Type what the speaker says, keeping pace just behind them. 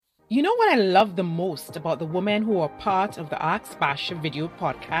You know what I love the most about the women who are part of the Ask Basha video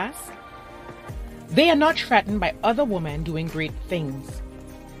podcast? They are not threatened by other women doing great things.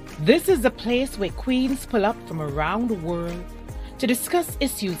 This is the place where queens pull up from around the world to discuss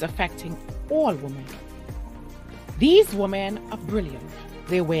issues affecting all women. These women are brilliant.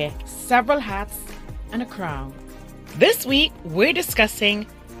 They wear several hats and a crown. This week, we're discussing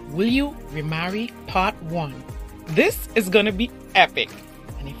Will You Remarry Part 1. This is going to be epic.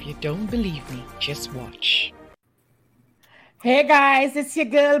 And if you don't believe me, just watch. Hey guys, it's your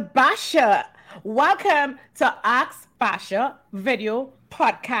girl Basha. Welcome to Ask Basha video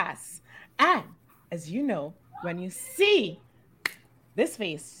podcast. And as you know, when you see this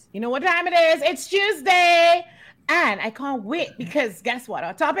face, you know what time it is. It's Tuesday. And I can't wait because guess what?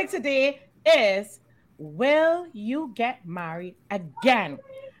 Our topic today is, will you get married again?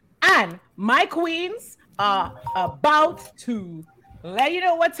 And my queens are about to let you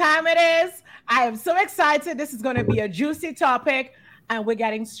know what time it is. I am so excited. This is going to be a juicy topic, and we're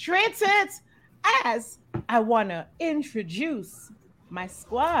getting straight to it as I want to introduce my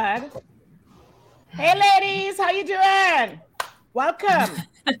squad. Hey, ladies, how you doing? Welcome.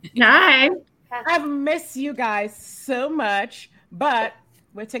 Hi. I've missed you guys so much, but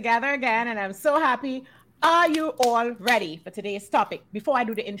we're together again, and I'm so happy. Are you all ready for today's topic? Before I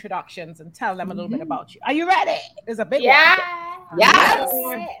do the introductions and tell them a little bit about you. Are you ready? There's a big one. Yes.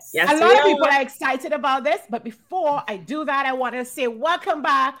 A lot of people are excited about this, but before I do that, I want to say welcome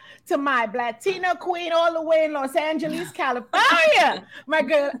back to my Latina queen all the way in Los Angeles, California. My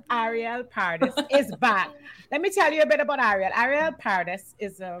girl, Ariel Paredes, is back. Let me tell you a bit about Ariel. Ariel Paredes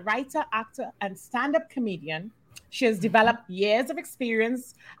is a writer, actor, and stand-up comedian. She has developed years of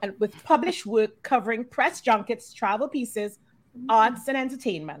experience and with published work covering press junkets, travel pieces, arts, and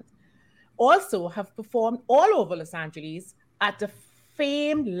entertainment. Also have performed all over Los Angeles at the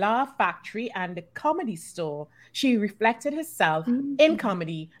famed Laugh Factory and the Comedy Store. She reflected herself in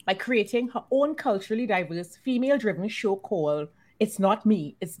comedy by creating her own culturally diverse, female-driven show called It's Not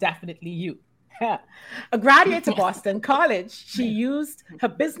Me, It's Definitely You. A graduate of Boston College, she used her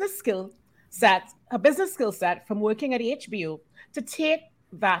business skill set from working at HBO to take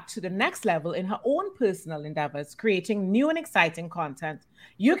that to the next level in her own personal endeavors, creating new and exciting content.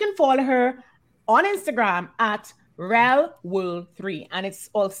 You can follow her on Instagram at RelWorld3, and it's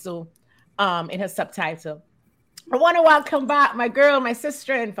also in her subtitle. I want to welcome back my girl, my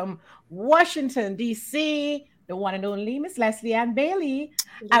sister from Washington, D.C., the one and only Miss Leslie Ann Bailey.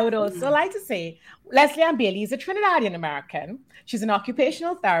 I would also like to say Leslie Ann Bailey is a Trinidadian American. She's an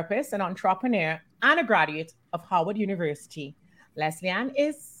occupational therapist, an entrepreneur, and a graduate of Howard University. Leslie Ann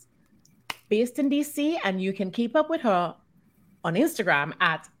is based in DC, and you can keep up with her on Instagram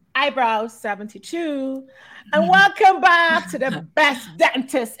at eyebrows72. And welcome back to the best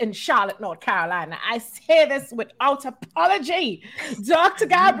dentist in Charlotte, North Carolina. I say this without apology. Dr.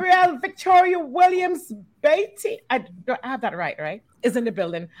 Gabrielle Victoria Williams Beatty, I have that right? Is in the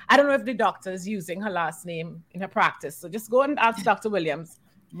building. I don't know if the doctor is using her last name in her practice. So just go and ask Dr. Williams,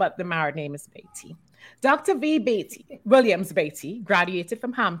 but the married name is Beatty. Dr. V. Williams Beatty graduated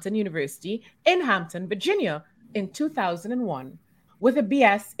from Hampton University in Hampton, Virginia in 2001 with a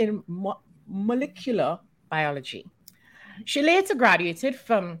BS in molecular biology. She later graduated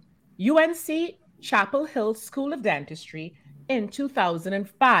from UNC Chapel Hill School of Dentistry in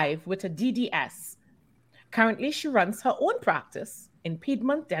 2005 with a DDS. Currently, she runs her own practice in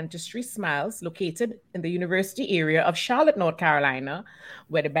Piedmont Dentistry Smiles, located in the university area of Charlotte, North Carolina,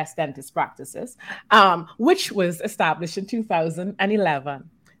 where the best dentist practices, which was established in 2011.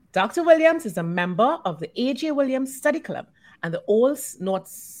 Dr. Williams is a member of the A.J. Williams Study Club and the Old North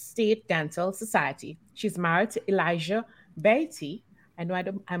State Dental Society. She's married to Elijah Beatty. I know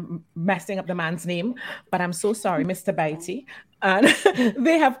I'm messing up the man's name, but I'm so sorry, Mr. Beatty. And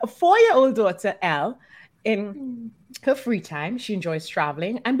they have a 4-year-old daughter, Elle. In her free time, she enjoys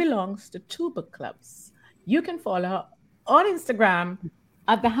traveling and belongs to 2 book clubs. You can follow her on Instagram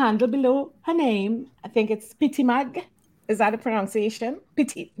at the handle below her name. I think it's Petit Mag. Is that the pronunciation?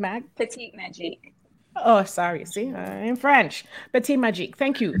 Petit Mag? Petite Magique. Oh, sorry. See, in French. Petit Magique.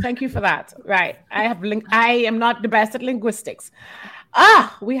 Thank you for that. Right. I am not the best at linguistics.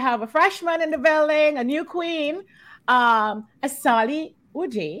 We have a freshman in the building, a new queen. Asali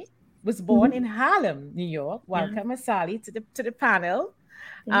Ude was born in Harlem, New York. Welcome, Asali, to the panel.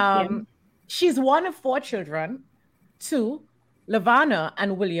 She's one of 4 children to Lavana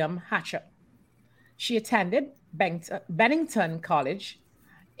and William Hatcher. She attended Bennington College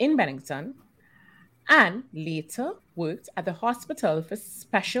in Bennington and later worked at the hospital for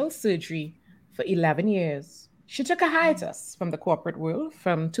special surgery for 11 years. She took a hiatus from the corporate world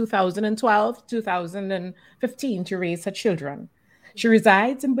from 2012 to 2015 to raise her children. She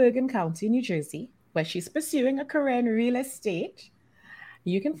resides in Bergen County, New Jersey, where she's pursuing a career in real estate.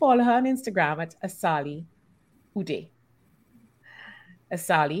 You can follow her on Instagram at Asali Ude.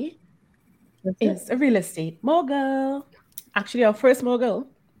 Asali is a real estate mogul. Actually, our first mogul.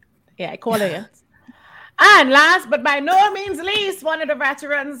 Yeah, I call her it. And last but by no means least, one of the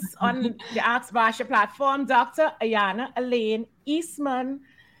veterans on the Ask Basha platform, Dr. Ayana Elaine Eastman,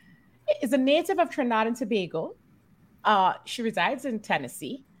 is a native of Trinidad and Tobago. She resides in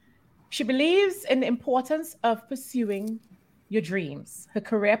Tennessee. She believes in the importance of pursuing your dreams. Her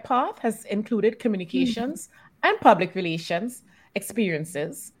career path has included communications and public relations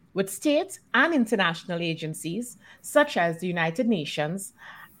experiences with state and international agencies such as the United Nations.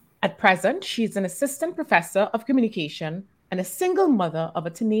 At present, she's an assistant professor of communication and a single mother of a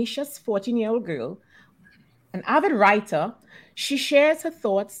tenacious 14-year-old girl. An avid writer, she shares her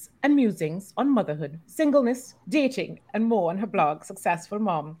thoughts and musings on motherhood, singleness, dating, and more on her blog, Successful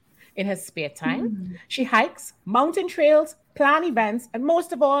Mom. In her spare time, she hikes mountain trails, plan events, and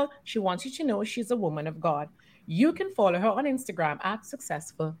most of all, she wants you to know she's a woman of God. You can follow her on Instagram at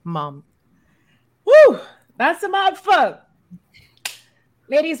Successful Mom. Woo! That's a mouthful.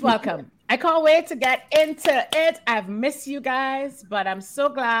 Ladies, welcome. I can't wait to get into it. I've missed you guys, but I'm so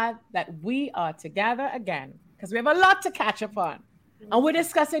glad that we are together again because we have a lot to catch up on. And we're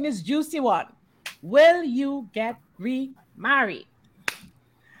discussing this juicy one. Will you get remarried?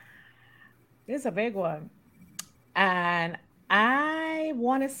 This is a big one. And I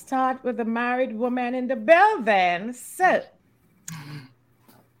want to start with the married woman in the building. So,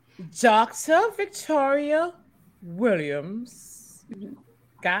 Dr. Victoria Williams.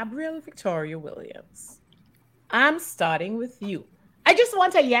 Gabrielle Victoria Williams. I'm starting with you. I just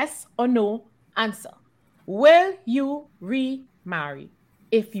want a yes or no answer. Will you remarry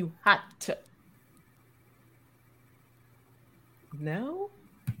if you had to? No?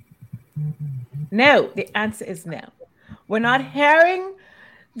 No, the answer is no. We're not hearing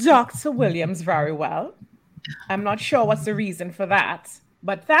Dr. Williams very well. I'm not sure what's the reason for that,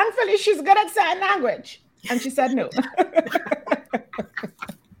 but thankfully she's good at sign language. And she said no.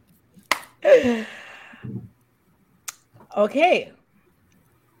 Okay.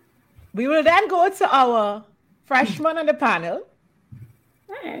 We will then go to our freshman on the panel.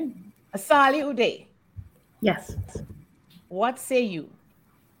 Asali Ude. Yes. What say you?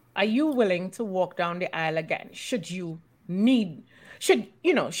 Are you willing to walk down the aisle again? Should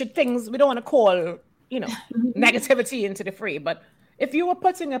things, we don't want to call, negativity into the fray, but if you were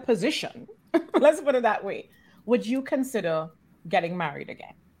put in a position, let's put it that way, would you consider getting married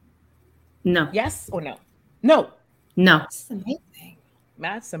again? No. Yes or no? No. No. That's amazing.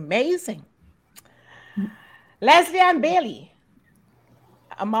 That's amazing. Leslie Ann Bailey,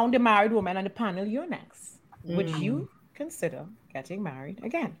 among the married women on the panel, you're next. Would you consider getting married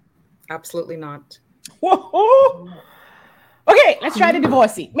again? Absolutely not. Whoa. Okay, let's try the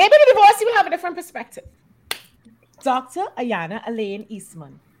divorcee. Maybe the divorcee will have a different perspective. Dr. Ayana Elaine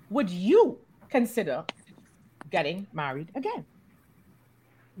Eastman, would you consider getting married again?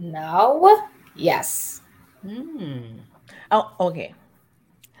 No. Yes. Oh, okay.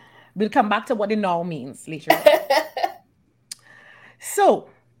 We'll come back to what the now means later on. So,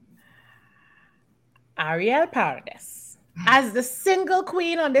 Ariel Paredes, as the single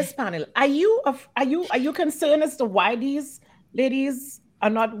queen on this panel, are you concerned as to why these ladies are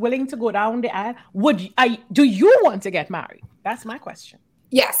not willing to go down the aisle? Do you want to get married? That's my question.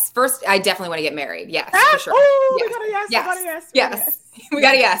 Yes. First, I definitely want to get married. Yes, for sure. Oh, yes. We got a yes. Yes. We got a yes. Yes. We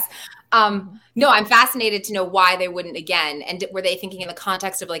got a yes. No, I'm fascinated to know why they wouldn't again. And were they thinking in the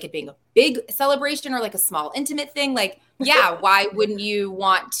context of like it being a big celebration or like a small intimate thing? Like, yeah, why wouldn't you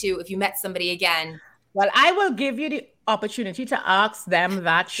want to, if you met somebody again? Well, I will give you the opportunity to ask them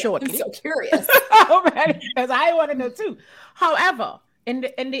that shortly. I'm so curious. Because I want to know too. However, in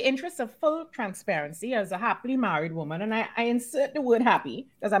the interest of full transparency, as a happily married woman, and I insert the word happy,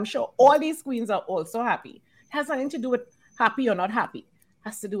 because I'm sure all these queens are also happy. It has nothing to do with happy or not happy. It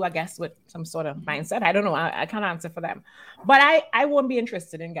has to do, I guess, with some sort of mindset. I don't know. I can't answer for them. But I won't be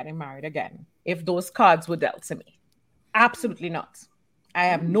interested in getting married again if those cards were dealt to me. Absolutely not. I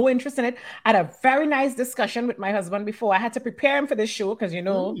have no interest in it. I had a very nice discussion with my husband before. I had to prepare him for this show because,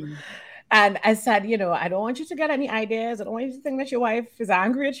 and I said, I don't want you to get any ideas. I don't want you to think that your wife is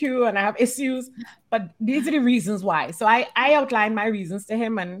angry at you and I have issues. But these are the reasons why. So I outlined my reasons to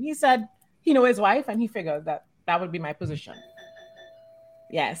him, and he said he knows his wife, and he figured that would be my position.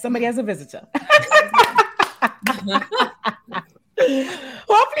 Yeah, somebody has a visitor.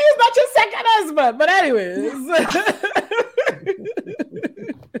 Hopefully, it's not your second husband. But anyways,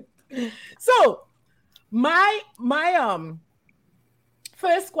 so my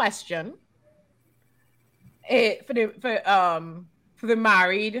first question for the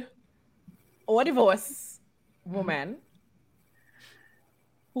married or divorced woman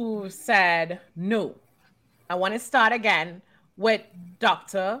who said no. I want to start again with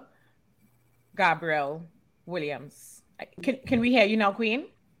Dr. Gabrielle Williams. Can we hear you now, Queen?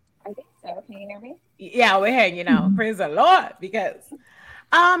 I think so. Can you hear me? Yeah, we're hearing you now. Praise the Lord. Because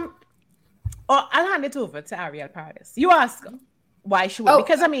I'll hand it over to Ariel Paradis. You ask her why she would.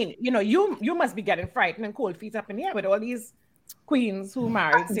 Because I mean, you must be getting frightened and cold feet up in the air with all these queens who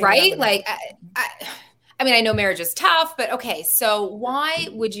married. Right? Like I mean, I know marriage is tough, but okay. So why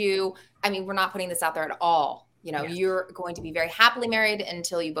would you? I mean, we're not putting this out there at all. You're going to be very happily married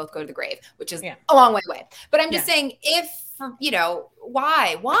until you both go to the grave, which is a long way away. But I'm just saying,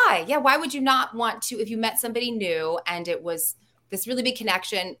 why? Yeah, why would you not want to, if you met somebody new and it was this really big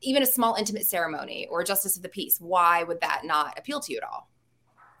connection, even a small intimate ceremony or justice of the peace, why would that not appeal to you at all?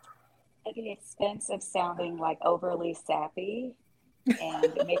 At the expense of sounding like overly sappy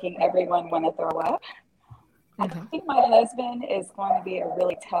and making everyone want to throw up. I think my husband is going to be a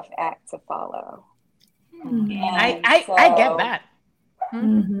really tough act to follow. I get that.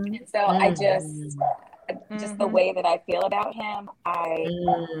 And so I just the way that I feel about him, I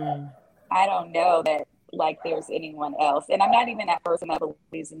don't know that like there's anyone else. And I'm not even that person that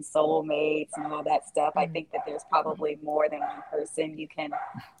believes in soulmates and all that stuff. I think that there's probably more than one person you can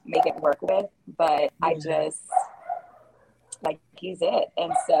make it work with. But I just like he's it.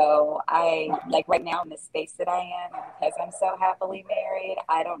 And so I like right now in the space that I am, because I'm so happily married,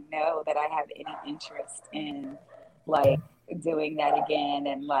 I don't know that I have any interest in like doing that again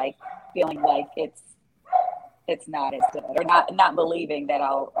and like feeling like it's not as good or not believing that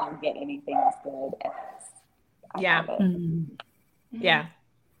I'll get anything as good as I have it. Yeah.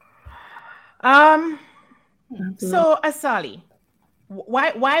 So Asali,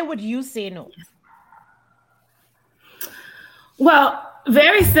 why would you say no? Well,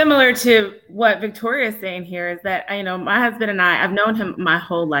 very similar to what Victoria is saying here is that, my husband and I've known him my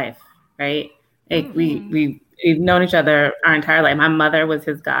whole life, right? Like we've known each other our entire life. My mother was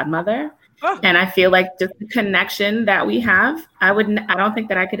his godmother. And I feel like just the connection that we have, I don't think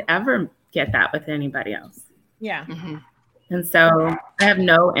that I could ever get that with anybody else. Yeah. And so I have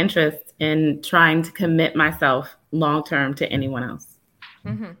no interest in trying to commit myself long-term to anyone else.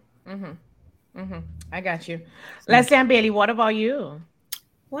 I got you. Leslie and Bailey, what about you?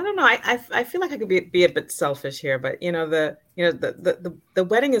 Well, I don't know. I feel like I could be a bit selfish here, but the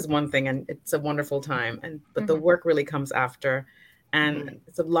wedding is one thing and it's a wonderful time, but the work really comes after, and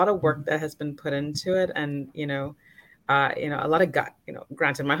it's a lot of work that has been put into it, and a lot of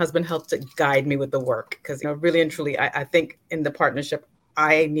granted, my husband helped to guide me with the work because really and truly, I think in the partnership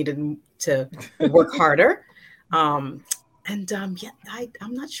I needed to work harder. I'm not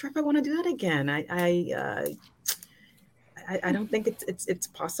sure if I want to do that again. I don't think it's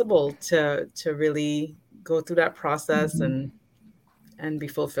possible to really go through that process and be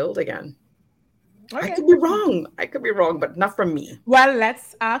fulfilled again. Okay. I could be wrong, but not from me. Well,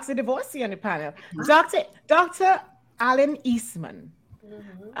 let's ask the divorcee on the panel. Dr. Alan Eastman.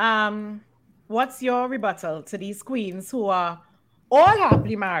 What's your rebuttal to these queens who are all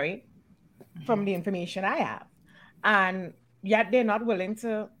happily married from the information I have, and yet they're not willing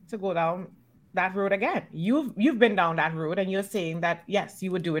to go down that road again? You've been down that road and you're saying that, yes,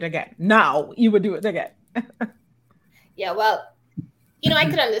 you would do it again. Now you would do it again. Yeah, well, I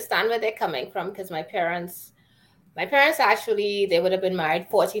could understand where they're coming from because my parents actually, they would have been married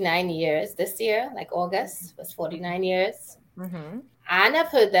 49 years this year, like August was 49 years. And I've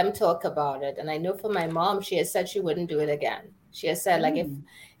heard them talk about it. And I know for my mom, she has said she wouldn't do it again. She has said, like,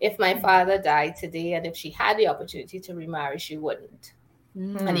 if my father died today and if she had the opportunity to remarry, she wouldn't.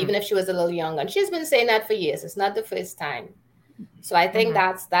 And even if she was a little younger, and she's been saying that for years. It's not the first time. So I think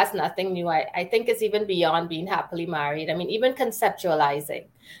that's nothing new. I think it's even beyond being happily married. I mean, even conceptualizing,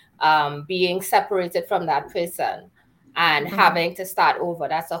 being separated from that person and having to start over.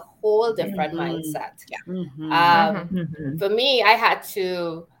 That's a whole different mindset. For me, I had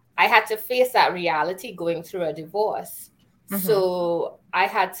to face that reality going through a divorce. So I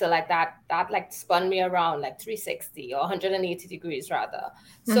had to that spun me around like 360 or 180 degrees rather.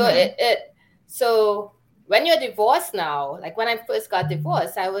 So so when you're divorced now, like when I first got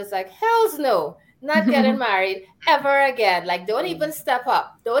divorced, I was like, hell's no, not getting married ever again. Like, don't even step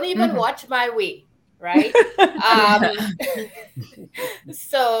up. Don't even watch my weight. Right.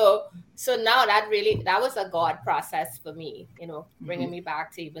 So So now that was a God process for me, bringing me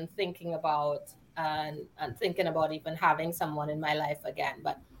back to even thinking about and thinking about even having someone in my life again.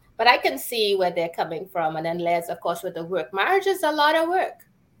 But I can see where they're coming from. And then Les, of course, with the work. Marriage is a lot of work.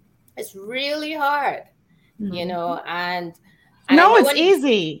 It's really hard, and no, it's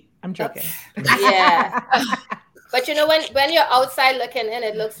easy. I'm joking. Yeah. But when you're outside looking in,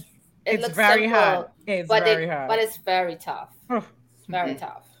 it looks very simple, hard. It's very hard. But it's very tough. It's very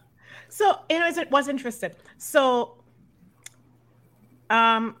tough. So, what's interesting. So,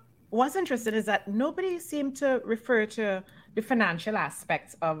 what's interesting is that nobody seemed to refer to the financial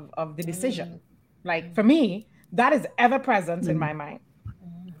aspects of the decision. Like for me, that is ever present in my mind.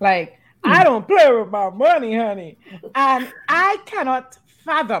 Like, I don't play with my money, honey. And I cannot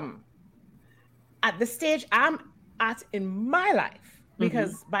fathom at the stage I'm at in my life,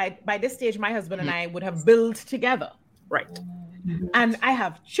 because by this stage, my husband and I would have built together. Right. And I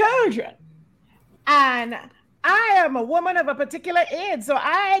have children. And I am a woman of a particular age, so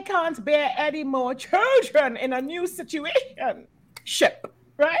I can't bear any more children in a new situation.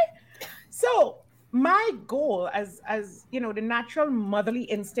 Right? So my goal as the natural motherly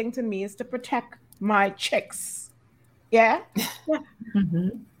instinct in me is to protect my chicks. Yeah.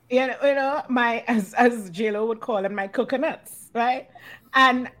 My, as J-Lo would call them, my coconuts, right?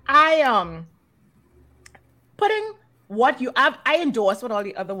 And I putting what you have, I endorse what all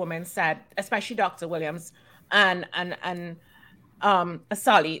the other women said, especially Dr. Williams and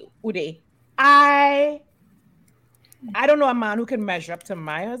Asali Uday. I don't know a man who can measure up to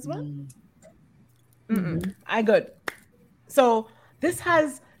my husband. I good. So this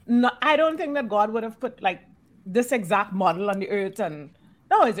has not, I don't think that God would have put like this exact model on the earth. And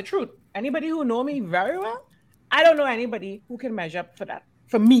no, it's the truth. Anybody who know me very well, I don't know anybody who can measure up for that,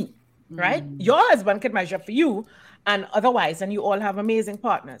 for me, right? Your husband can measure up for you and otherwise, and you all have amazing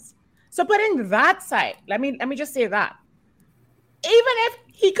partners. So putting that side, let me just say that. Even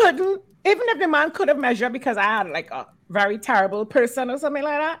if the man could have measured because I had like a very terrible person or something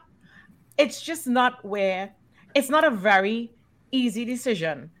like that, it's just not it's not a very easy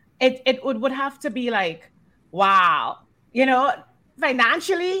decision. It would have to be like, wow,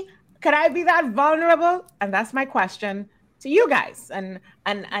 financially, could I be that vulnerable? And that's my question to you guys. And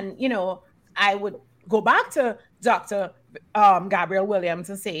I would go back to Dr. Gabrielle Williams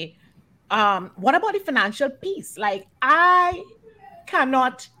and say, what about the financial piece? Like, I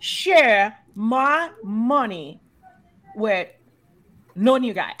cannot share my money with no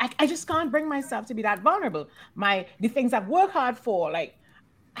new guy. I just can't bring myself to be that vulnerable. The things I've worked hard for, like,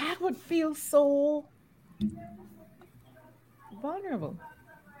 I would feel so vulnerable.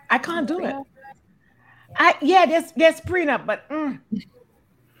 I can't do it. There's prenup, but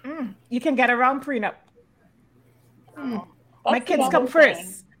you can get around prenup. My kids come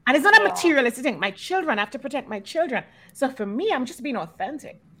first. And it's not a materialistic thing. My children, I have to protect my children. So for me, I'm just being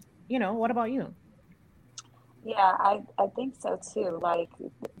authentic. What about you? Yeah, I think so too. Like,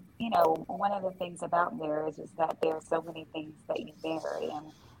 one of the things about marriage is that there are so many things that you marry,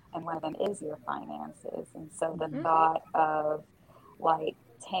 and one of them is your finances. And so the thought of like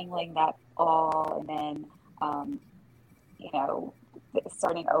tangling that all and then,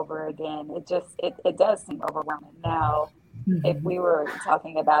 starting over again, it does seem overwhelming. Now, if we were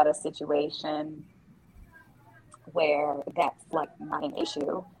talking about a situation where that's like not an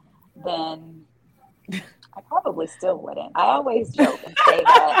issue, then I probably still wouldn't. I always joke and say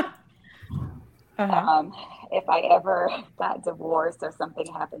that if I ever got divorced or something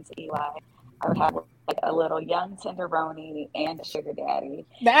happened to Eli, I would have like a little young tenderoni and a sugar daddy.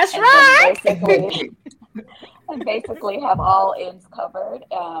 That's right. Basically have all ends covered.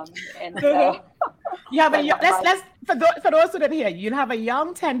 And so you have let's for those who didn't hear, you'll have a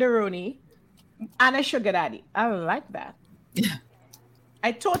young tenderoni and a sugar daddy. I like that.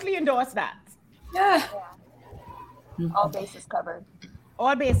 I totally endorse that. Yeah. All bases covered.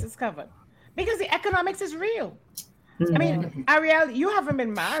 All bases covered. Because the economics is real. I mean, Ariel, you haven't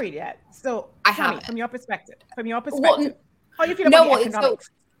been married yet. So I haven't. From your perspective. How you feel about the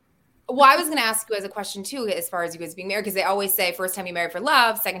economics? I was going to ask you as a question too, as far as you guys being married, because they always say first time you marry for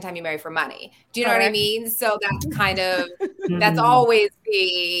love, second time you marry for money. Do you know what I mean? So that's kind of, that's always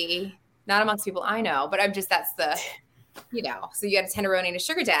not amongst people I know, but that's the, so you got a tenderoni and a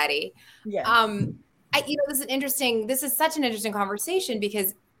sugar daddy. Yeah. This is such an interesting conversation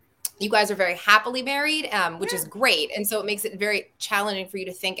because you guys are very happily married, which is great. And so it makes it very challenging for you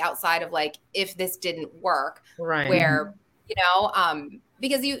to think outside of like, if this didn't work, right? Where,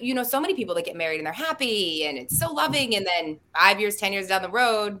 because so many people that get married and they're happy and it's so loving. And then 5 years, 10 years down the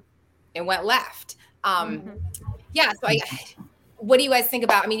road, it went left. So what do you guys think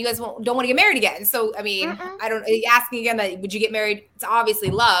about? I mean, you guys don't want to get married again. So, I mean, I don't, asking again that, would you get married? It's obviously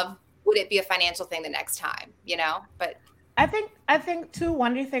love. Would it be a financial thing the next time, you know? But I think too,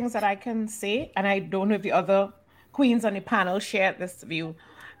 one of the things that I can say, and I don't know if the other queens on the panel share this view,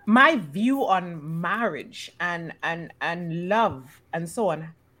 my view on marriage and love and so on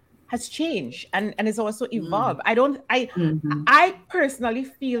has changed and it's also evolved. I personally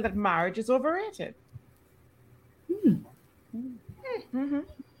feel that marriage is overrated.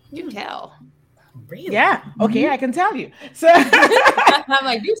 You tell. Really? Yeah. Okay, I can tell you. So I'm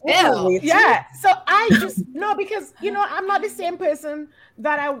like, you tell. Yeah. So I just because I'm not the same person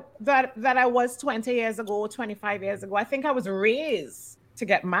that I was 20 years ago, 25 years ago. I think I was raised to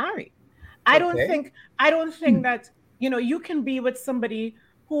get married. I don't think that you can be with somebody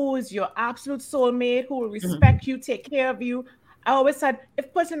who is your absolute soulmate, who will respect you, take care of you. I always said,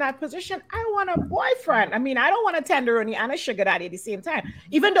 if put in that position, I want a boyfriend. I mean, I don't want a tenderoni and a sugar daddy at the same time.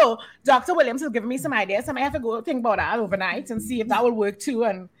 Even though Dr. Williams has given me some ideas, I might have to go think about that overnight and see if that will work too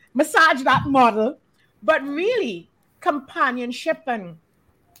and massage that model. But really, companionship and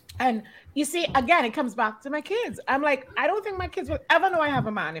you see, again, it comes back to my kids. I'm like, I don't think my kids will ever know I have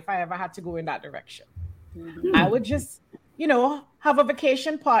a man if I ever had to go in that direction. I would just, have a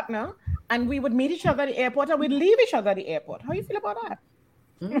vacation partner and we would meet each other at the airport and we'd leave each other at the airport. How do you feel about that?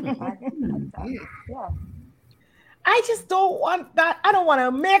 Yeah. I just don't want that. I don't want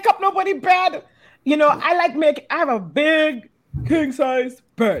to make up nobody bed. I have a big king size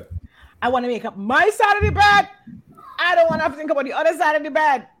bed. I want to make up my side of the bed. I don't want to have to think about the other side of the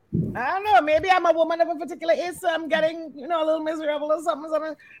bed. I don't know. Maybe I'm a woman of a particular age, so I'm getting, a little miserable or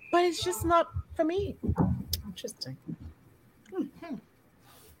something. But it's just not for me. Interesting.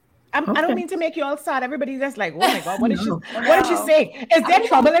 I don't mean to make you all sad. Everybody's just like, oh my God, what did she say? Is there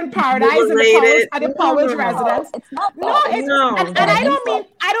trouble in paradise in the Powell's residence? It's not. And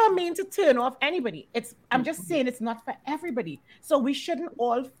I don't mean to turn off anybody. I'm just saying it's not for everybody. So we shouldn't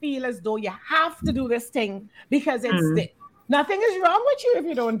all feel as though you have to do this thing because nothing is wrong with you if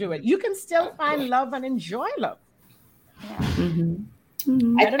you don't do it. You can still find love and enjoy love. Yeah.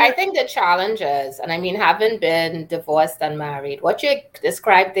 I think the challenge is, and I mean, having been divorced and married, what you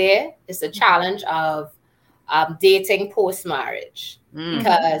described there is the challenge of dating post-marriage,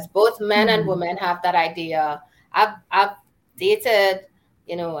 because both men and women have that idea. I've dated,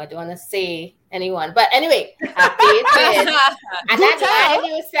 I don't want to say anyone, but anyway, I've dated, and that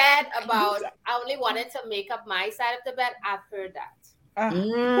line you said about I only wanted to make up my side of the bed, I've heard that.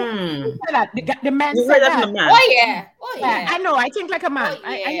 The man said that. Oh yeah. I know. I think like a man.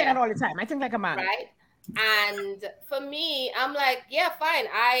 I hear that all the time. I think like a man. Right. And for me, I'm like, yeah, fine.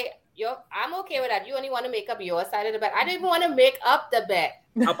 I'm okay with that. You only want to make up your side of the bed. I don't even want to make up the bed.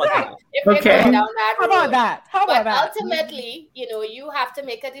 How about that? If we're going down that road. How about that? Ultimately, you have to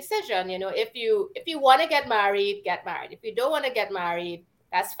make a decision. If you want to get married, get married. If you don't want to get married,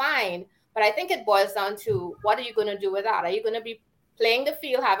 that's fine. But I think it boils down to, what are you going to do with that? Are you going to be playing the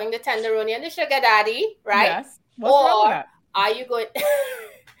field, having the tenderoni and the sugar daddy, right? Yes. What's wrong with that? Are you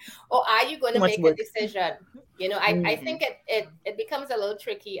going to make a decision? I think it becomes a little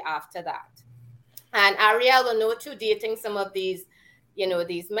tricky after that. And Ariel will know too, dating some of these,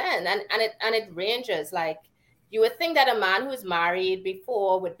 these men, and it ranges. Like, you would think that a man who's married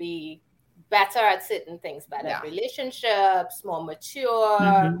before would be better at certain things, better at relationships, more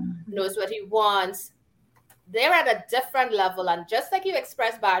mature, knows what he wants. They're at a different level, and just like you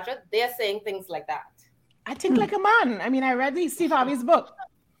expressed, Badger, they're saying things like that. I think like a man. I mean, I read Steve Harvey's book.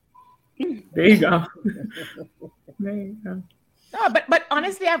 There you go. No, but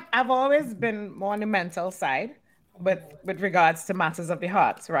honestly, I've always been more on the mental side, with regards to matters of the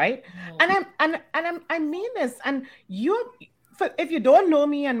heart, right? And I mean this, and if you don't know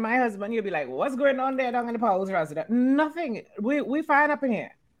me and my husband, you'll be like, what's going on there down in the Powell's residence? Nothing. We fine up in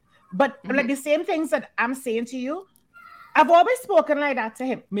here. But like the same things that I'm saying to you, I've always spoken like that to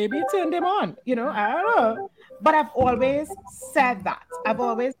him. Maybe it turned him on, I don't know. But I've always said that. I've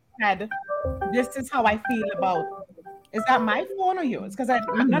always said, this is how I feel about. Is that my phone or yours? Because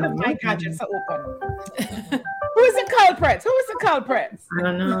none of my gadgets are open. Who is the culprit? I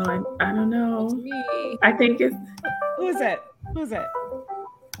don't know. I don't know. I think it's. Who's it?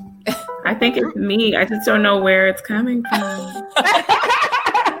 I think it's me. I just don't know where it's coming from.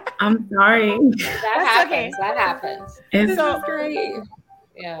 I'm sorry. That happens. It's so great.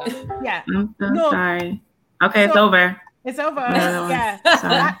 Yeah. I'm so sorry. Okay, it's over. It's over. No,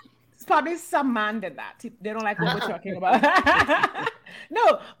 Yeah. It's probably some man did that. They don't like what we're talking about.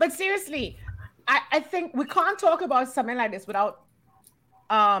 No, but seriously, I think we can't talk about something like this without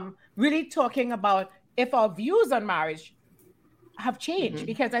really talking about if our views on marriage have changed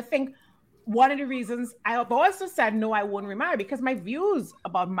because I think one of the reasons I have also said no, I won't remarry because my views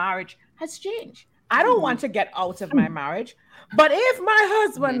about marriage has changed. I don't want to get out of my marriage, but if my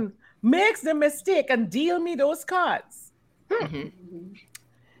husband makes the mistake and deal me those cards,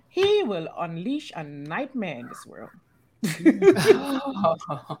 he will unleash a nightmare in this world.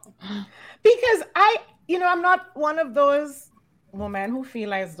 Because I'm not one of those women who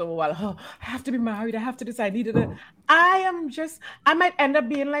feel as though, well, I have to be married, I have to decide. I might end up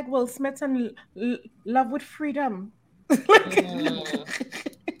being like Will Smith and Love with Freedom.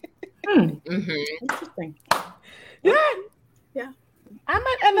 Interesting. Yeah. I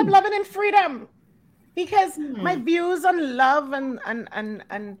might end up loving in freedom because my views on love and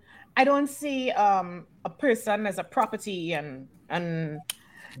I don't see a person as a property and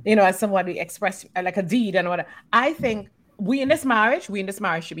as somebody express like a deed and whatever. I think we in this marriage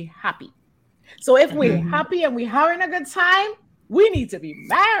should be happy. So if we're happy and we're having a good time, we need to be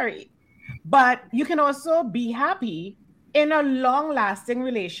married. But you can also be happy in a long-lasting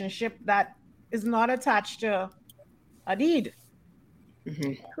relationship that is not attached to a deed.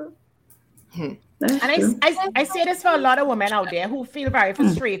 And I say this for a lot of women out there who feel very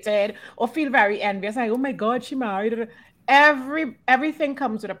frustrated or feel very envious. Like, oh my God, she married. Everything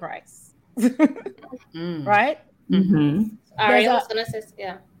comes with a price. Right? Ari, I was gonna say,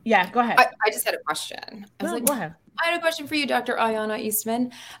 yeah, go ahead. I just had a question. Go ahead. I had a question for you, Dr. Ayana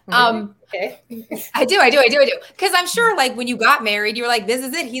Eastman. Okay. I do. Because I'm sure like when you got married, you were like, this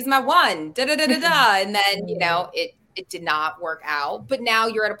is it. He's my one. And then, it did not work out. But now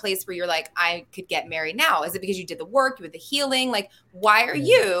you're at a place where you're like, I could get married now. Is it because you did the work, you did the healing? Like, why are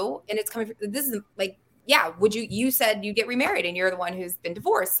you? And it's coming from, this is like, yeah, you said you get remarried and you're the one who's been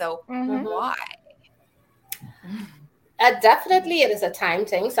divorced. So why? Definitely, it is a time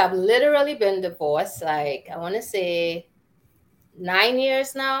thing. So I've literally been divorced, like, I want to say 9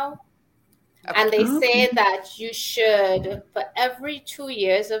 years now. Okay. And they say that you should, for every 2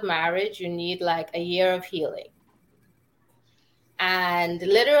 years of marriage, you need like a year of healing. And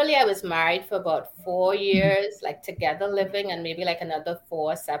literally, I was married for about 4 years, like together living, and maybe like another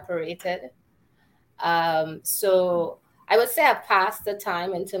 4 separated. So I would say I passed the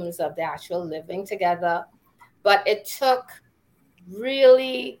time in terms of the actual living together. But it took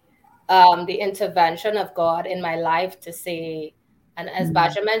really the intervention of God in my life to say, and as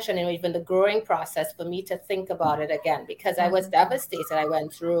Baja mentioned, even the growing process for me to think about it again, because I was devastated. I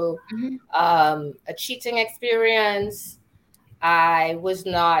went through a cheating experience. I was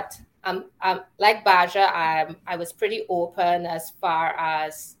not, like Baja, I was pretty open as far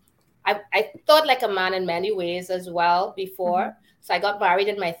as, I thought like a man in many ways as well before. So I got married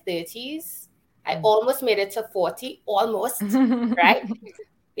in my 30s. I almost made it to 40, almost, right?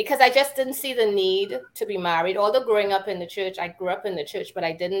 Because I just didn't see the need to be married. Although growing up in the church, I grew up in the church, but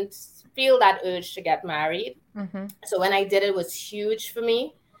I didn't feel that urge to get married. So when I did, it was huge for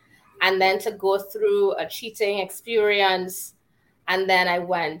me. And then to go through a cheating experience, and then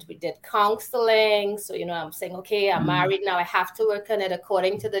we did counseling. So, I'm saying, okay, I'm married now. I have to work on it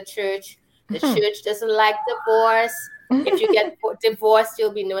according to the church. The church doesn't like divorce. If you get divorced,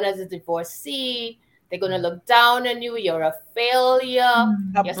 you'll be known as a divorcee. They're going to look down on you. You're a failure.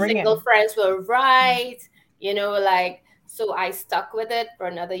 Your single friends were right. So I stuck with it for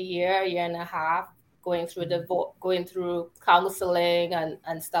another year and a half, going through counseling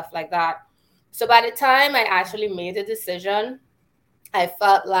and stuff like that. So by the time I actually made a decision, I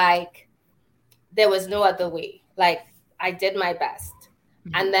felt like there was no other way. Like I did my best.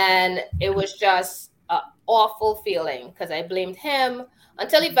 And then it was just an awful feeling because I blamed him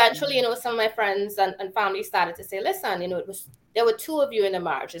until eventually, some of my friends and family started to say, listen, there were 2 of you in a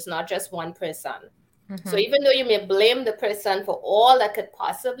marriage. It's not just one person. So even though you may blame the person for all that could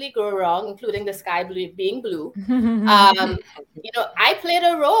possibly go wrong, including the sky being blue, I played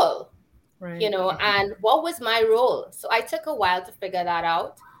a role, right. And what was my role? So I took a while to figure that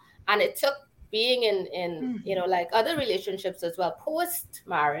out. And it took being in like other relationships as well,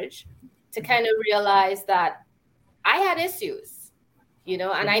 post-marriage, to kind of realize that I had issues,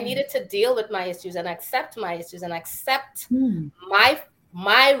 and I needed to deal with my issues and accept my issues and accept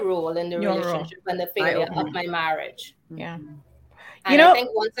my role in the relationship and the failure of my marriage. Yeah. And I think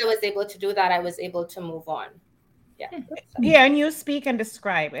once I was able to do that, I was able to move on. Yeah. Yeah, and you speak and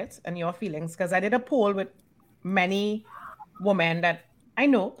describe it and your feelings, because I did a poll with many women that I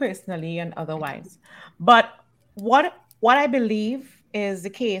know personally and otherwise. But what I believe is the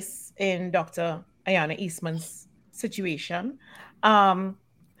case in Dr. Ayana Eastman's situation,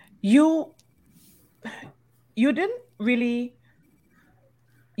 you didn't really,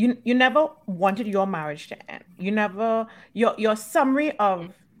 you never wanted your marriage to end. You never, your summary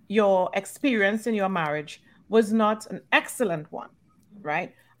of your experience in your marriage was not an excellent one,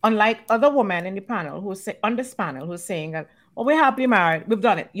 right? Unlike other women in the panel who say on this panel who's saying that, well, we're happily married, we've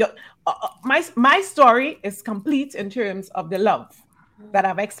done it. My story is complete in terms of the love that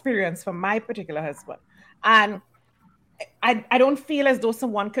I've experienced from my particular husband, and I don't feel as though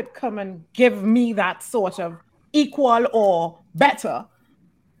someone could come and give me that sort of equal or better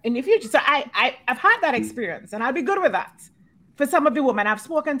in the future. So I've had that experience, and I'll be good with that. For some of the women I've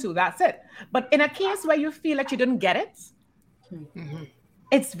spoken to, that's it. But in a case where you feel like you didn't get it,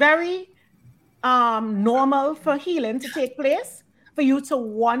 it's very normal for healing to take place, for you to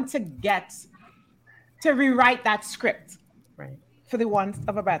want to rewrite that script, right, for the want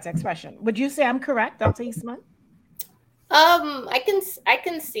of a better expression. Would you say I'm correct, Dr. Eastman? I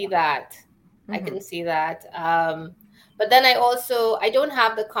can see that. I can see that. But then I don't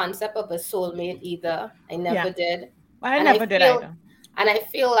have the concept of a soulmate either. I never did. I never did either. And I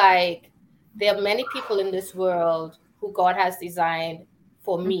feel like there are many people in this world who God has designed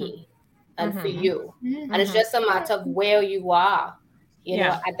for me and for you. And it's just a matter of where you are, you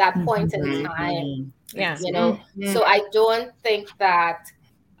know, at that point in time. You know, so I don't think that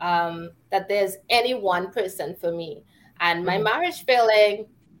that there's any one person for me. And my marriage feeling,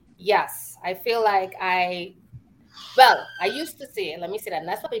 yes, I feel like I used to say, let me say that, and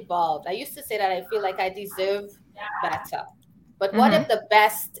that's what evolved. I used to say that I feel like I deserve better. But what if the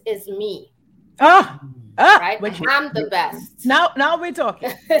best is me? Right? Which I'm the best. Now we're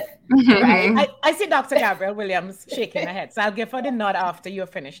talking. Right? I see Dr. Gabrielle Williams shaking her head. So I'll give her the nod after you're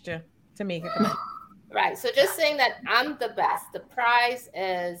finished to make a comment. Right. So just saying that I'm the best. The prize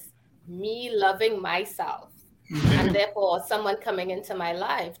is me loving myself. And therefore someone coming into my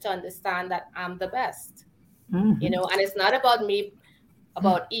life to understand that I'm the best. You know, and it's not about me,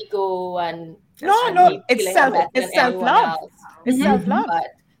 about ego and it's self-love. It's self-love.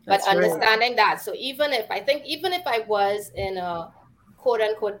 But understanding that. So even if I was in a quote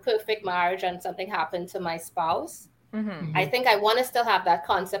unquote perfect marriage and something happened to my spouse, I think I want to still have that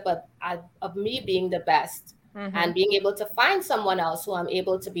concept of me being the best and being able to find someone else who I'm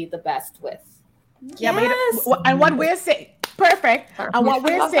able to be the best with. Yeah, but and what we're saying, perfect. And what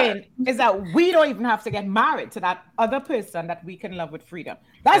we're saying is that we don't even have to get married to that other person that we can love with freedom.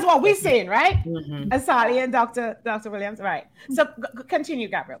 That's what we're saying, right? Asali and Dr. Williams, right? So continue,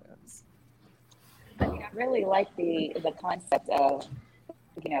 Gabrielle Williams. I mean, I really like the concept of,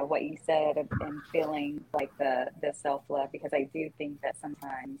 you know, what you said and feeling like the self-love, because I do think that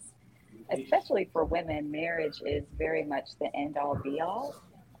sometimes, especially for women, marriage is very much the end all be all.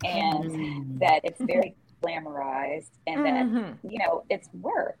 And that it's very glamorized, and that, you know, it's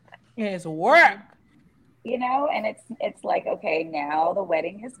work. It's work. You know, and it's like, okay, now the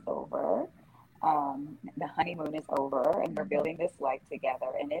wedding is over, the honeymoon is over, and we're building this life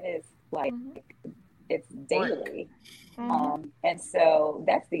together, and it is like it's daily. And so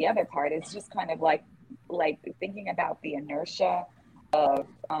that's the other part. It's just kind of like thinking about the inertia of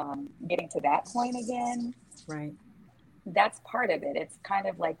getting to that point again. Right. That's part of it. It's kind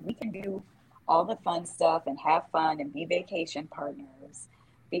of like we can do all the fun stuff and have fun and be vacation partners,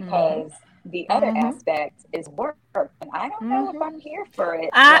 because the other aspect is work. And I don't know if I'm here for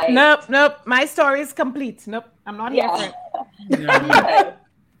it. Nope. My story is complete. Nope. I'm not here for it.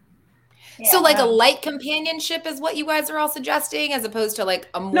 So like a light companionship is what you guys are all suggesting, as opposed to like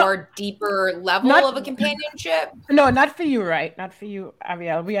a more deeper level of a companionship? No, not for you, right? Not for you,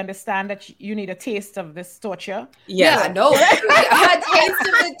 Ariel. We understand that you need a taste of this torture. Yeah, no. A taste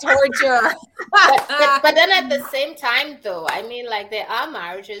of the torture. But then at the same time, though, I mean, like there are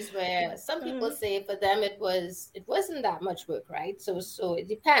marriages where some people say for them it wasn't that much work, right? So it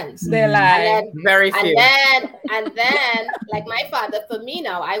depends. They're like very few. And then like my father, for me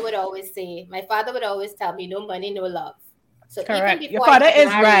now, my father would always tell me, no money, no love. So correct. Even Your father is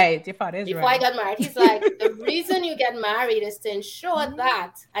right. Before I got married, he's like, the reason you get married is to ensure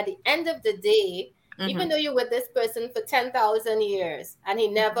that at the end of the day, even though you're with this person for 10,000 years and he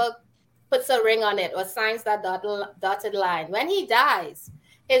never puts a ring on it or signs that dotted line, when he dies,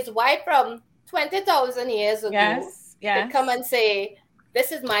 his wife from 20,000 years ago would come and say,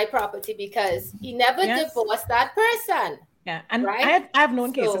 this is my property, because he never divorced that person. Yeah, and right? I've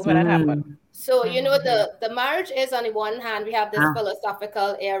known cases where that happened. So, you know, the marriage is, on the one hand, we have this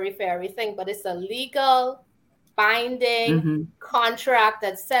philosophical airy-fairy thing, but it's a legal, binding contract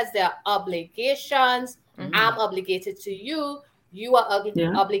that says there are obligations. I'm obligated to you. You are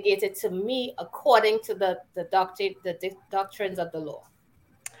obligated to me according to the doctrines of the law.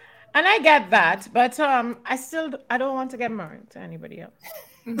 And I get that, but I don't want to get married to anybody else.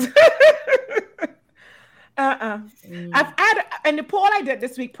 I've had in the poll I did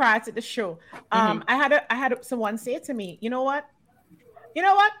this week prior to the show. I had someone say to me, you know what?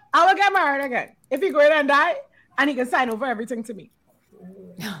 I will get married again if he go in and die, and he can sign over everything to me.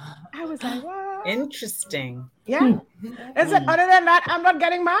 I was like, what? Interesting. Yeah. I said, other than that, I'm not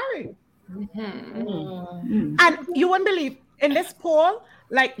getting married. And you wouldn't believe, in this poll,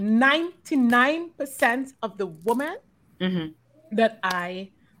 like 99% of the women that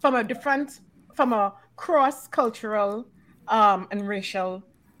from a cross-cultural and racial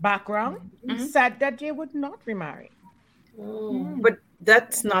background said that they would not remarry. But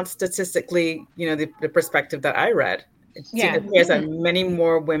that's not statistically, the perspective that I read. It appears that many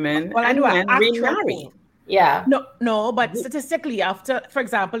more women and men remarry. Yeah. No, but statistically, after, for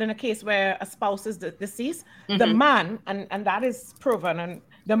example, in a case where a spouse is deceased, the man, and that is proven, and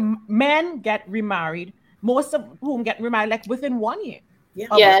the men get remarried, most of whom get remarried like within 1 year. They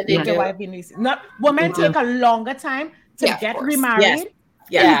do. The wife being deceased. Not women take a longer time to get remarried.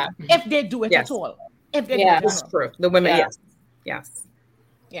 If they do it at all. If they do it at all. That's true. The women, yes.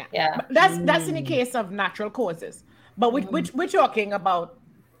 Yeah. But that's in the case of natural causes. But we're talking about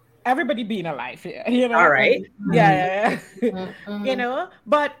everybody being alive here, All right. Yeah.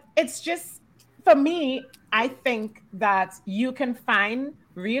 But it's just, for me, I think that you can find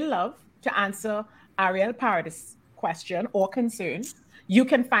real love, to answer Ariel Paradis' question or concern. You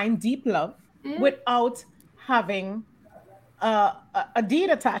can find deep love without having a deed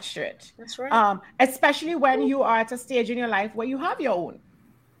attached to it. That's right. Especially when you are at a stage in your life where you have your own.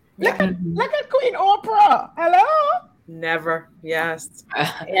 Look at Queen Oprah. Hello? Never. Yes.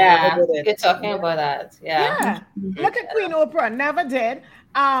 You're talking about that. Yeah. Look at Queen Oprah. Never did.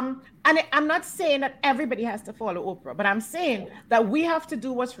 And I'm not saying that everybody has to follow Oprah, but I'm saying that we have to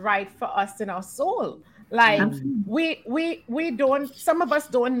do what's right for us in our soul. Like we don't, some of us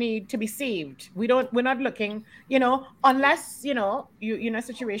don't need to be saved. We're not looking, unless, you're in a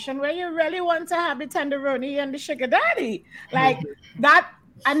situation where you really want to have the tenderoni and the sugar daddy, like that,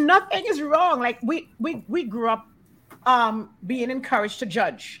 and nothing is wrong. Like we grew up being encouraged to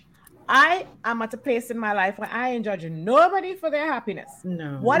judge. I am at a place in my life where I ain't judging nobody for their happiness.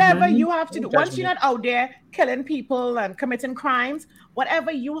 No. Whatever you have to do, once you're not out there killing people and committing crimes,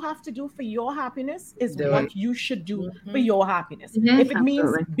 whatever you have to do for your happiness is what you should do for your happiness. If it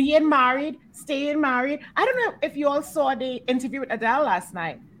means being married, staying married. I don't know if you all saw the interview with Adele last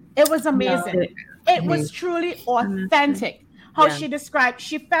night. It was amazing. No. It was truly authentic. How she described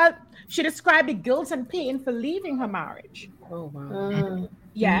the guilt and pain for leaving her marriage. Oh, wow.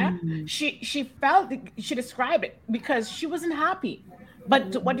 Yeah, she described it because she wasn't happy.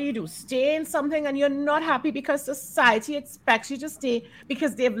 But what do? Stay in something and you're not happy because society expects you to stay,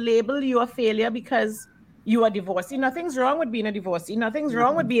 because they've labeled you a failure because you are divorcee. Nothing's wrong with being a divorcee. Nothing's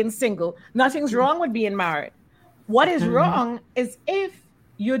wrong with being single. Nothing's wrong with being married. What is wrong is if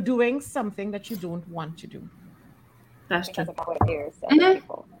you're doing something that you don't want to do. That's true.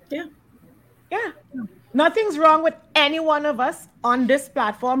 Yeah. Nothing's wrong with any one of us on this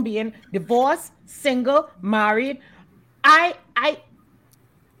platform being divorced, single, married. I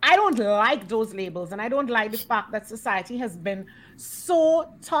don't like those labels, and I don't like the fact that society has been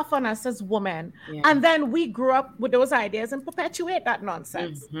so tough on us as women. Yeah. And then we grew up with those ideas and perpetuate that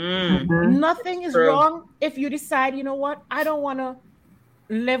nonsense. Nothing is wrong if you decide, you know what, I don't want to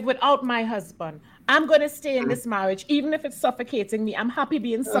live without my husband. I'm going to stay in this marriage, even if it's suffocating me. I'm happy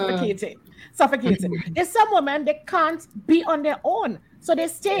being suffocated. There's some women that can't be on their own, so they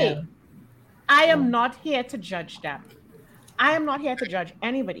stay. Yeah. I am not here to judge them. I am not here to judge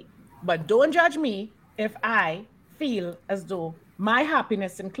anybody. But don't judge me if I feel as though my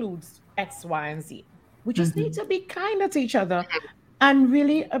happiness includes X, Y, and Z. We just need to be kinder to each other and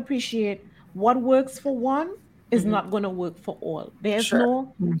really appreciate what works for one is not going to work for all. There's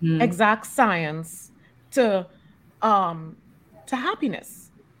no exact science to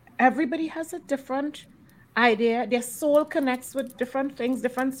happiness. Everybody has a different idea. Their soul connects with different things,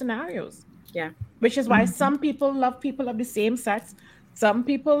 different scenarios. Yeah. Which is why some people love people of the same sex. Some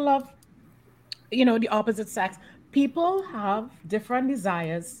people love, the opposite sex. People have different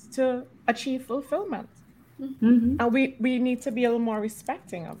desires to achieve fulfillment. And we need to be a little more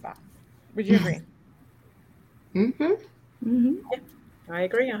respecting of that. Would you agree? Yeah, I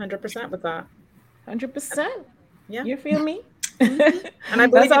agree 100% with that. 100%. Yeah. You feel me? And I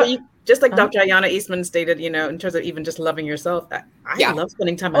believe that just like Dr. Ayanna Eastman stated, in terms of even just loving yourself, I love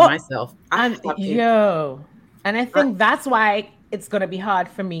spending time with myself. And I think that's why it's going to be hard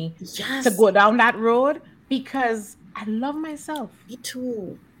for me to go down that road, because I love myself. Me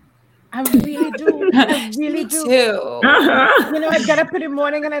too. I really do. I really Me do. too. You know, I get up in the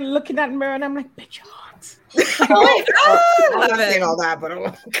morning and I look in that mirror and I'm like, bitch, you're hot. I'm not saying all that, but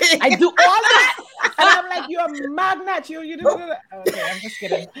okay. I do all that. And I'm like, you're a magnet. You do that. Okay, I'm just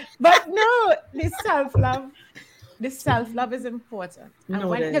kidding. But no, this self-love is important.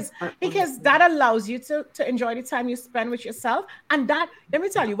 No, And it is. because that allows you to enjoy the time you spend with yourself. And that, let me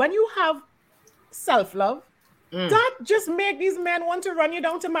tell you, when you have self-love, that just make these men want to run you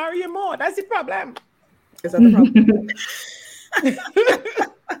down to marry you more. That's the problem. Is that the problem?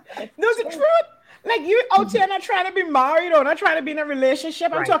 There's the truth. Like, you out here not trying to be married or not trying to be in a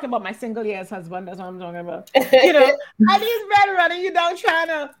relationship. I'm talking about my single years husband. That's what I'm talking about. You know, and these men running you down trying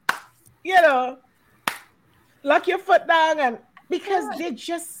to, you know, lock your foot down, and because they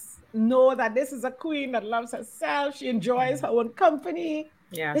just know that this is a queen that loves herself. She enjoys her own company.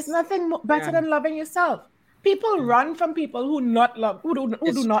 Yeah, there's nothing better than loving yourself. People run from people who do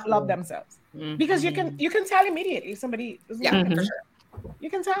not love themselves, because you can tell immediately if somebody is not for sure.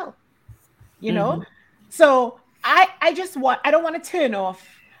 You can tell, you know. So I don't want to turn off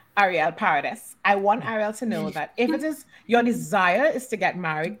Ariel Paradise. I want Ariel to know that if it is your desire is to get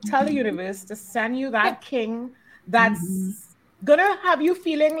married, tell the universe to send you that king that's gonna have you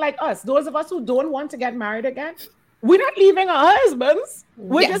feeling like us. Those of us who don't want to get married again, we're not leaving our husbands.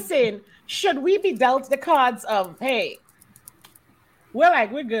 We're just saying, should we be dealt the cards of, hey,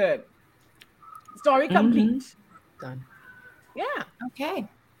 we're good. Story complete. Done. Yeah. Okay.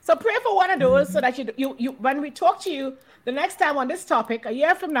 So pray for one of those so that you when we talk to you the next time on this topic a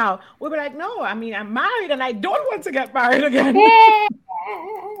year from now, we'll be like, no, I mean, I'm married and I don't want to get married again.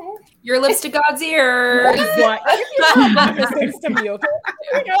 Your lips to God's ears. What? If you know God listens to me, okay?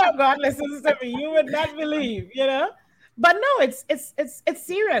 If you know God listens to me, you would not believe, you know? But no, it's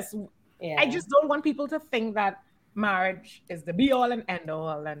serious. Yeah. I just don't want people to think that marriage is the be all and end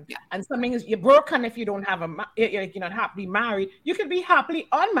all, and something is you're broken if you don't have you're not happily married. You can be happily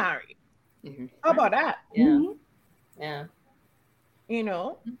unmarried. How about that? Yeah. You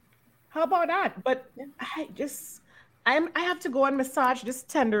know, how about that? But I have to go and massage this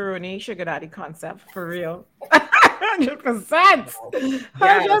tenderoni sugar daddy concept for real. 100%. 100%,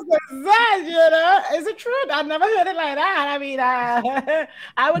 you know. It's the truth. I've never heard it like that. I mean,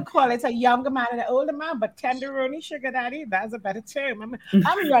 I would call it a younger man and an older man, but tenderoni sugar daddy, that's a better term.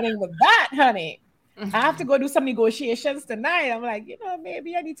 I'm running with that, honey. I have to go do some negotiations tonight. I'm like, you know,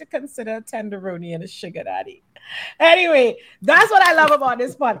 maybe I need to consider a tenderoni and a sugar daddy. Anyway, that's what I love about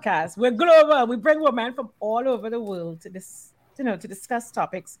this podcast. We're global. We bring women from all over the world to discuss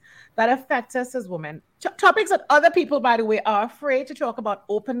topics that affect us as women. Topics that other people, by the way, are afraid to talk about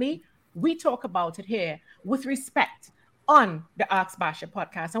openly. We talk about it here with respect on the Ask Basha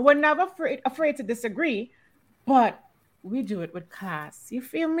podcast. And we're never afraid to disagree, but we do it with class. You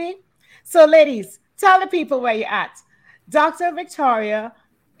feel me? So, ladies, tell the people where you're at. Dr. Victoria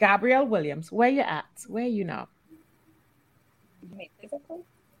Gabrielle Williams, where you at? Where you now? You mean physically?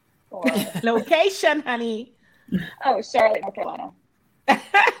 Or location, honey? Oh, Charlotte, North Carolina.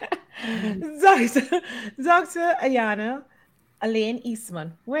 Dr. Ayana Elaine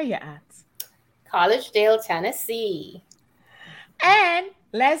Eastman, where you at? Collegedale, Tennessee. And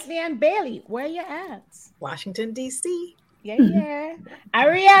Leslie Ann Bailey, where you at? Washington, D.C. Yeah.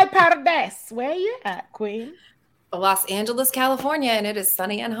 Ariel Paradise, where you at, Queen? Los Angeles, California, and it is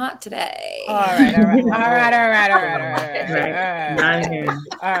sunny and hot today. All right.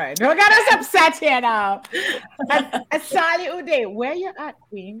 Don't get us upset here now. Asali Uday, where you at,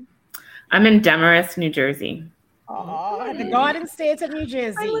 Queen? I'm in Demarest, New Jersey. Oh, the Garden State of New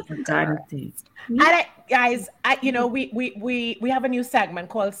Jersey. Garden State. And guys, we have a new segment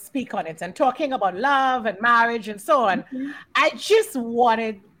called Speak on It, and talking about love and marriage and so on. I just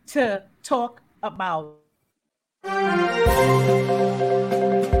wanted to talk about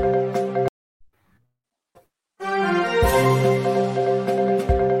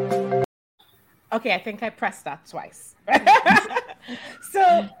okay, I think I pressed that twice.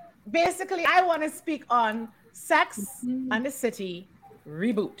 So basically, I want to speak on Sex and the City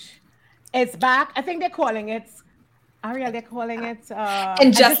reboot. It's back. I think they're calling it, Ariel, they're calling it.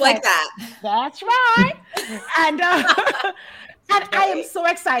 And just like that. That's right. And I am so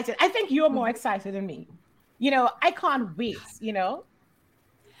excited. I think you're more excited than me. You know, I can't wait, you know.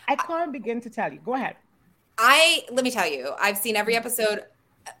 I can't begin to tell you. Go ahead. Let me tell you, I've seen every episode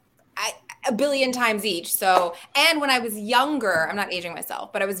a billion times each. So, and when I was younger, I'm not aging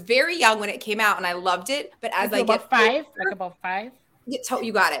myself, but I was very young when it came out and I loved it. But as I get about five.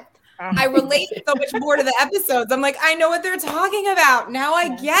 You got it. I relate so much more to the episodes. I'm like, I know what they're talking about. Now I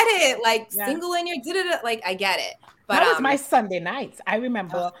get it. Like single in your like I get it. But that was my Sunday nights. I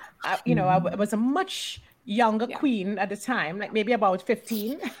remember, I was a much younger queen at the time, like maybe about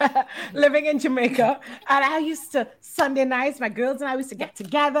 15, living in Jamaica. And I used to, Sunday nights, my girls and I used to get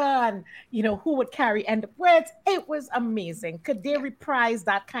together and, who would carry end up words. It was amazing. Could they reprise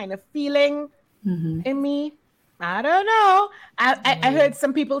that kind of feeling in me? I don't know. I heard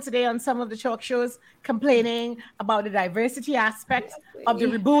some people today on some of the talk shows complaining about the diversity aspect of the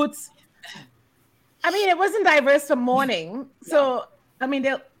reboots. I mean, it wasn't diverse from morning. So, I mean,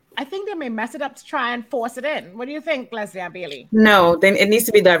 I think they may mess it up to try and force it in. What do you think, Leslie and Bailey? No, then it needs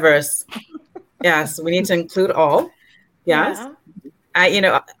to be diverse. Yes, we need to include all. Yes.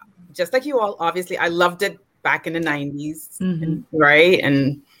 Yeah. Just like you all, obviously, I loved it back in the 90s, right?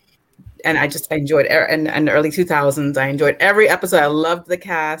 And I enjoyed it. And the early 2000s, I enjoyed every episode. I loved the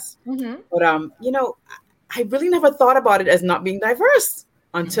cast. But, I really never thought about it as not being diverse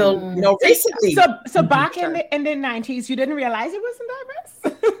until, recently. So back in the 90s, you didn't realize it wasn't diverse?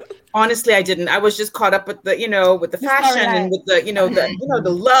 Honestly, I didn't. I was just caught up with the fashion and with the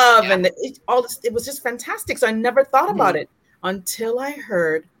love and all this. It was just fantastic. So I never thought about it until I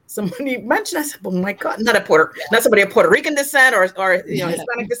heard somebody mentioned. I said, "Oh my God, not somebody of Puerto Rican descent or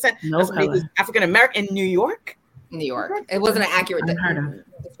Hispanic descent, not somebody who's African American in New York." New York. It wasn't an accurate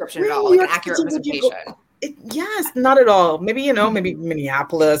description at all. Like an accurate representation. Yes, not at all. Maybe maybe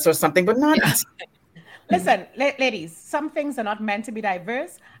Minneapolis or something, but not. Listen, ladies, some things are not meant to be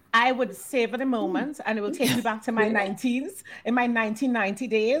diverse. I would savor the moment, and it will take me back to my 19s, in my 1990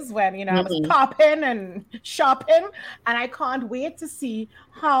 days when, I was popping and shopping, and I can't wait to see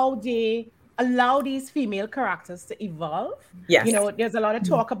how they allow these female characters to evolve. Yes. There's a lot of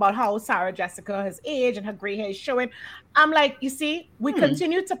talk about how Sarah Jessica has aged and her gray hair is showing. I'm like, you see, we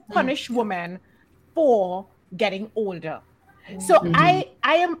continue to punish women for getting older. So I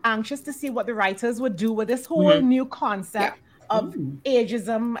am anxious to see what the writers would do with this whole new concept of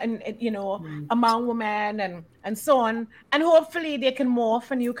ageism and among women and so on, and hopefully they can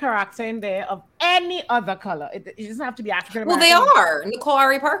morph a new character in there of any other color. It doesn't have to be African American. Well, they are Nicole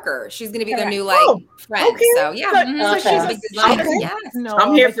Ari Parker. She's going to be their new friend. Okay. So yeah,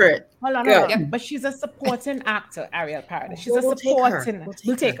 I'm here for it. Hold on. But she's a supporting actor, Ariel Paradis. She's a supporting.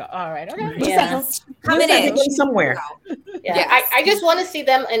 We'll take her. All right. Okay. Yeah. Coming in somewhere. Yeah. I just want to see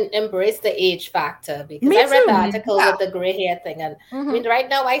them embrace the age factor, because I read the article with the gray hair thing, and I mean, right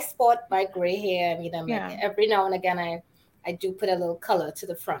now I sport my gray hair. I mean, every now and again I do put a little color to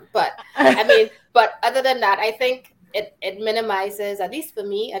the front, but I mean, but other than that, I think it minimizes, at least for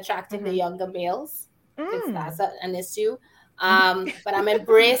me, attracting the younger males. If that's an issue. But I'm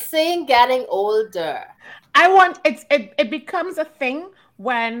embracing getting older. It becomes a thing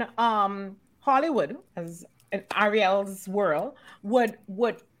when Hollywood, as in Ariel's world, would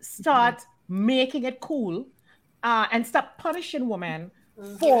start making it cool and stop punishing women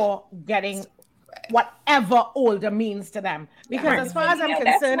for getting whatever older means to them. Because as far as I'm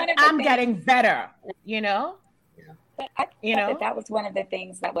concerned, I'm getting better, But I thought that was one of the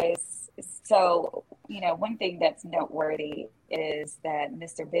things that was so, one thing that's noteworthy is that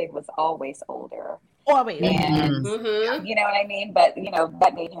Mr. Big was always older. Always. And, you know what I mean? But,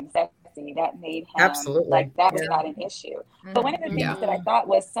 that made him sexy. That made him, absolutely, that was not an issue. But one of the things that I thought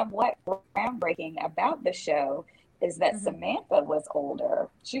was somewhat groundbreaking about the show is that Samantha was older.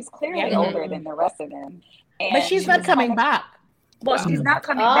 She's clearly older than the rest of them. And but she's not coming back. Well, she's not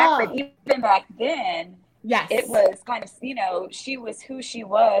coming back, but even back then, yes, it was kind of, she was who she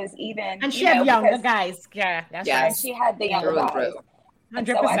was even. And she had younger guys. Yeah, that's right. And she had the younger guys. 100%.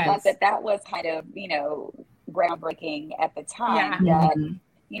 So I thought that was kind of, groundbreaking at the time that,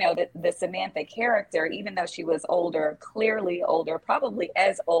 the Samantha character, even though she was older, clearly older, probably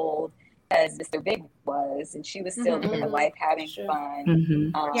as old as Mr. Big was, and she was still living her life, having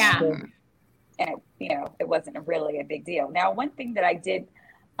fun. And it wasn't really a big deal. Now, one thing that I did,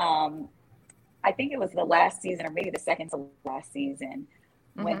 I think it was the last season, or maybe the second to last season,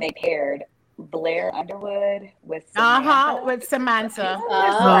 when they paired Blair Underwood with Samantha. With Samantha.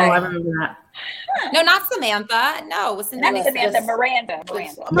 I remember that. No, not Samantha. No, it was not Samantha. Miranda.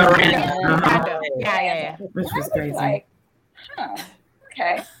 Yeah. Which was crazy. Like,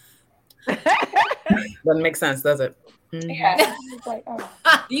 okay. Doesn't make sense, does it? Yeah. Like,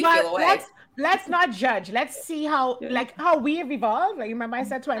 you feel away. Let's not judge. Let's see how we have evolved. Like, remember I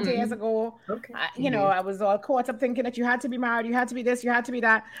said 20 years ago, I was all caught up thinking that you had to be married, you had to be this, you had to be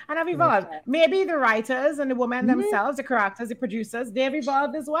that. And I've evolved. Maybe the writers and the women themselves, the characters, the producers, they've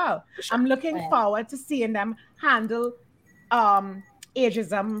evolved as well. I'm looking forward to seeing them handle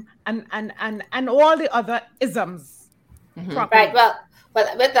ageism and all the other isms. Right.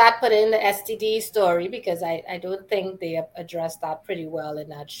 But with that, put in the STD story because I don't think they have addressed that pretty well in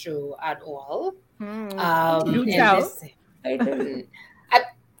that show at all. Do tell. I didn't.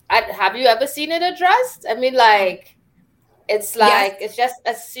 Have you ever seen it addressed? I mean, like, it's like it's just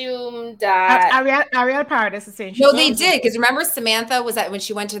assumed that Ariel Paradis is saying. No, they did, because remember Samantha was that when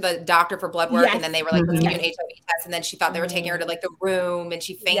she went to the doctor for blood work, and then they were like, "Let's give you an HIV test," and then she thought they were taking her to like the room, and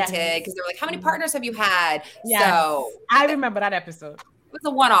she fainted because they were like, "How many partners have you had?" Yes. So I remember that episode. It was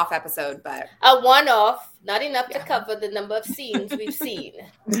a one-off episode, but a one-off, not enough to cover the number of scenes we've seen.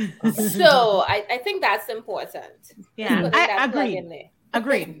 So I think that's important. Yeah, I agree.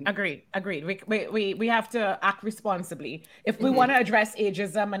 Agreed. We have to act responsibly. If we want to address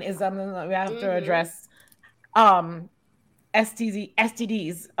ageism and ism, we have to address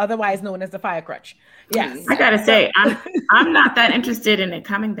STDs, otherwise known as the fire crutch. Yes. I gotta say, I'm not that interested in it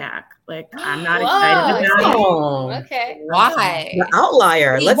coming back. Like, I'm not excited about it. Okay. Why? The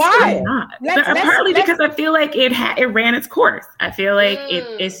outlier. Why? Partly because I feel like it ran its course. I feel like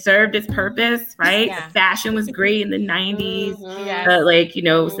it served its purpose, right? Yeah. Fashion was great in the 90s. Like, you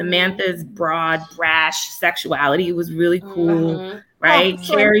know, Samantha's broad, brash sexuality was really cool, right?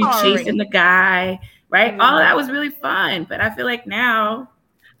 Carrie chasing the guy, right? All of that was really fun. But I feel like now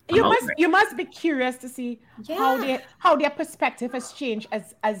you must be curious to see how their perspective has changed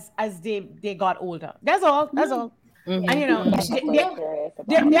as they got older. That's all. And you know,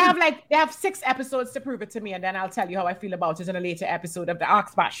 they have 6 episodes to prove it to me, and then I'll tell you how I feel about it in a later episode of the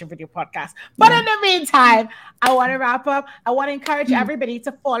Ask Passion Video podcast. But in the meantime, I want to wrap up. I want to encourage everybody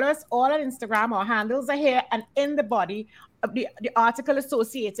to follow us all on Instagram. Our handles are here and in the body of the article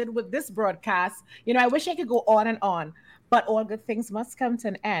associated with this broadcast. You know, I wish I could go on and on, but all good things must come to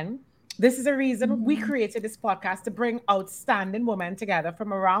an end. This is the reason we created this podcast, to bring outstanding women together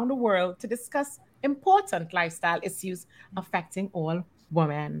from around the world to discuss important lifestyle issues affecting all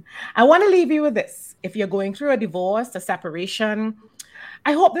women. I want to leave you with this. If you're going through a divorce, a separation,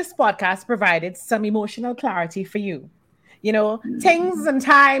 I hope this podcast provided some emotional clarity for you. You know, things and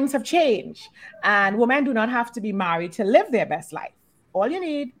times have changed, and women do not have to be married to live their best life. All you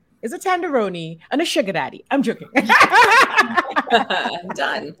need is a tenderoni and a sugar daddy. I'm joking. I'm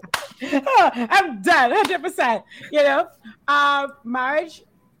done. I'm done, 100%. You know, marriage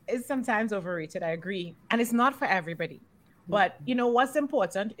is sometimes overrated. I agree. And it's not for everybody. But, you know, what's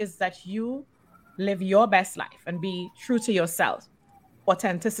important is that you live your best life and be true to yourself.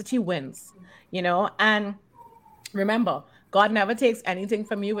 Authenticity wins, you know, and remember, God never takes anything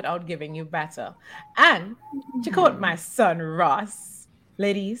from you without giving you better. And to quote my son, Ross,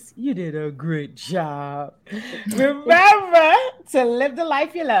 ladies, you did a great job. Remember to live the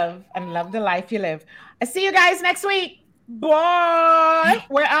life you love and love the life you live. I see you guys next week. Bye.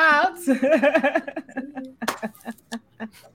 We're out.